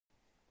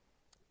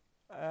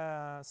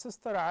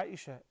Sister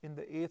Aisha in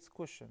the 8th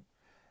question,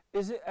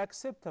 is it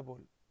acceptable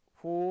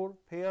for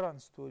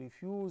parents to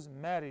refuse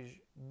marriage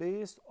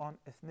based on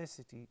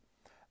ethnicity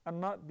and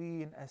not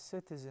being a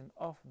citizen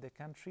of the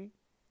country?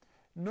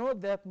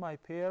 Note that my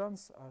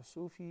parents are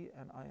Sufi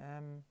and I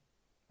am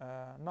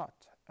not,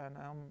 and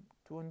I'm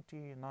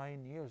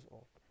 29 years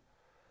old.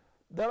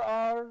 There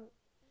are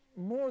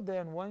more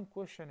than one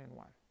question in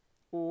one,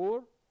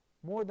 or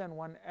more than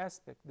one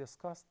aspect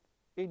discussed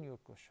in your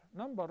question.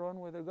 Number one,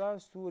 with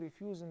regards to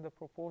refusing the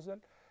proposal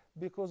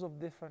because of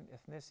different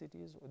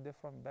ethnicities or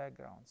different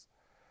backgrounds.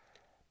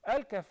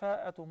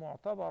 الكفاءة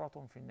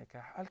معتبرة في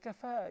النكاح.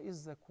 الكفاءة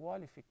is the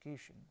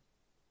qualification.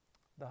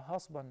 The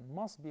husband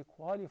must be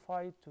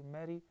qualified to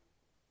marry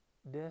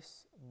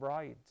this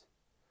bride.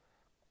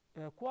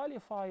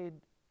 Qualified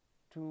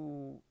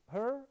to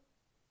her,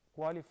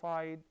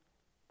 qualified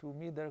to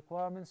meet the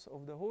requirements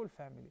of the whole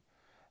family.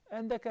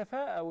 And the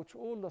kafa'a, which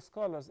all the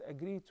scholars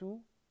agree to,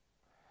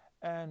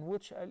 and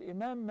which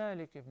Al-Imam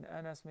Malik ibn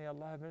Anas, may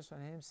Allah have mercy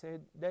on him,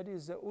 said that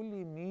is the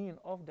only mean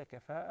of the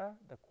kafa'a,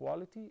 the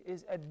quality,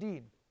 is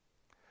ad-deen.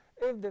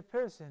 If the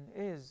person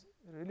is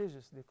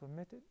religiously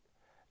committed,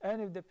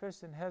 and if the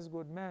person has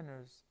good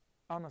manners,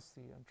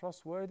 honesty, and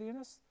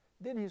trustworthiness,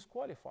 then he is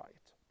qualified.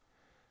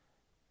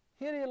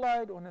 He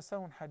relied on a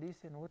sound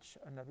hadith in which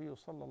Nabi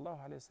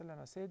sallallahu alayhi wa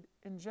sallam said,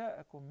 إن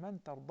جاءكم من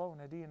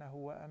ترضون دينه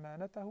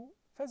وأمانته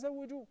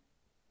فزوجوه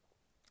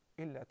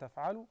إلا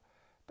تفعلوا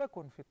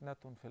تكن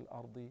فتنة في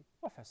الأرض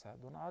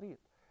وفساد عريض.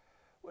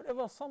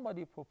 Whenever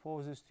somebody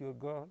proposes to your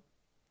girl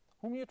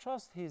whom you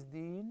trust his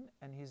deen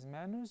and his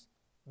manners,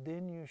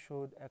 then you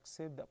should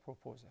accept that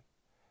proposal.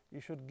 You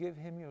should give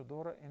him your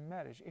daughter in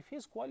marriage if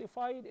he's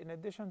qualified, in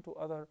addition to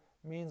other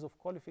means of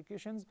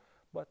qualifications.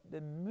 But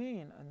the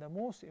main and the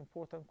most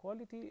important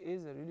quality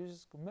is the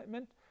religious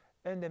commitment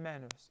and the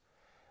manners.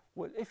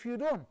 Well, if you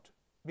don't,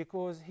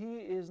 because he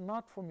is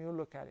not from your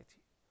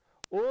locality,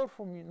 or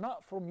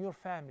not from your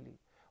family,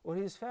 or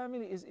his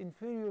family is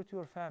inferior to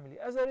your family,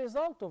 as a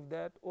result of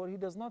that, or he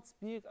does not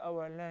speak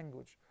our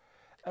language,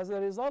 as a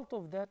result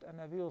of that,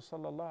 Nabi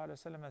sallallahu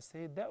alayhi wa sallam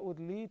said that would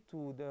lead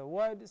to the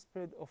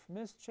widespread of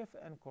mischief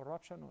and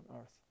corruption on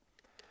earth.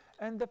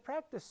 And the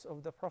practice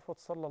of the Prophet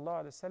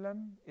sallallahu alayhi wa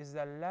sallam is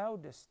the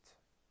loudest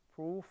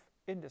proof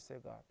in this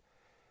regard.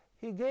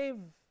 He gave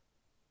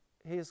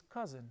his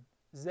cousin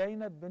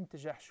Zainab bint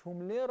Jahsh,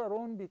 whom later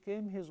on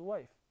became his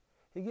wife,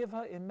 he gave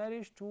her in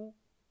marriage to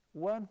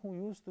one who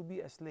used to be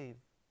a slave,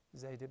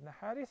 Zayd ibn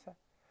Haritha.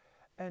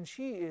 And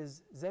she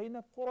is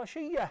Zainab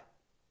Qurashiyah.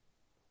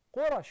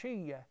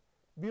 Qurashiyah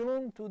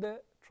belong to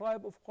the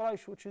tribe of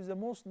Quraysh, which is the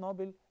most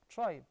noble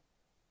tribe.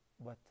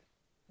 But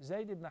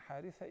Zayd ibn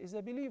Haritha is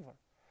a believer,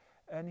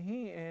 and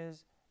he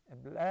is a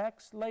black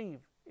slave.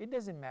 It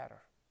doesn't matter,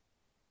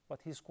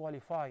 but he's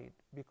qualified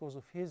because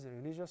of his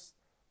religious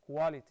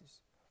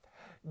qualities.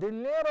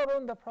 Then later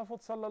on, the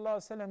Prophet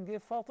ﷺ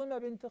gave Fatima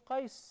bint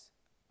Qais,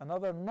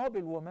 another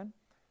noble woman,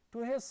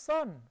 to his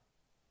son,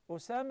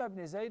 Usama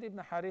ibn Zayd ibn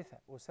Haritha.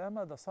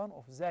 Usama, the son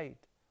of Zayd,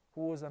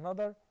 who was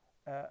another,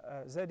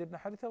 Zayd ibn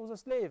Haritha was a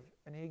slave,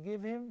 and he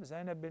gave him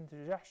Zainab bint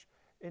Jahsh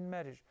in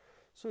marriage.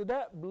 So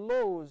that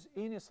blows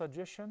any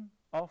suggestion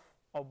of,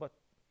 oh, but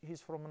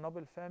he's from a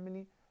noble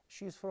family,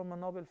 she's from a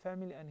noble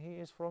family, and he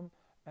is from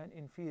an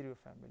inferior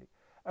family.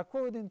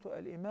 According to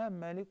Al-Imam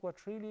Malik,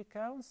 what really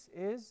counts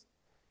is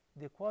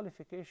the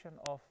qualification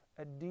of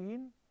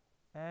ad-deen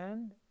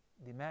and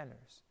the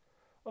manners.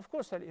 Of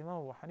course, Al-Imam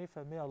Abu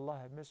Hanifa, may Allah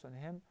have mercy on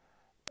him,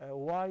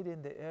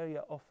 widened the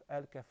area of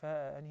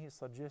al-kafa'a, and he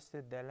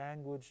suggested the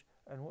language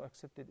and who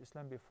accepted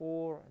Islam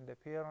before, and the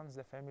parents,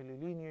 the family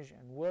lineage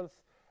and wealth,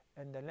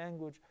 and the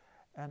language,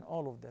 and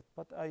all of that.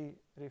 But I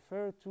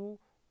refer to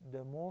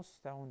the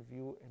most sound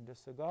view in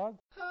this regard.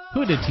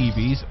 Huda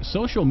TV's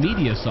social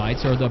media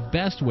sites are the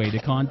best way to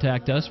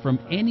contact us from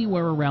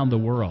anywhere around the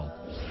world.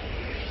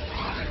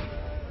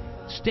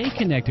 Stay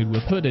connected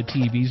with Huda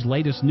TV's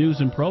latest news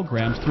and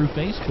programs through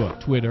Facebook,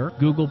 Twitter,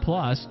 Google+,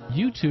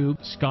 YouTube,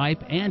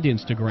 Skype, and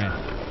Instagram.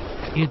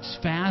 It's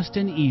fast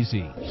and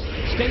easy.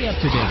 Stay up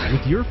to date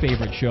with your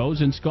favorite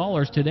shows and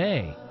scholars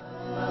today.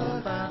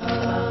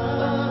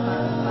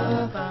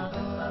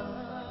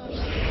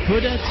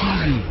 Huda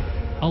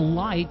TV, a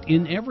light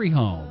in every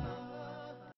home.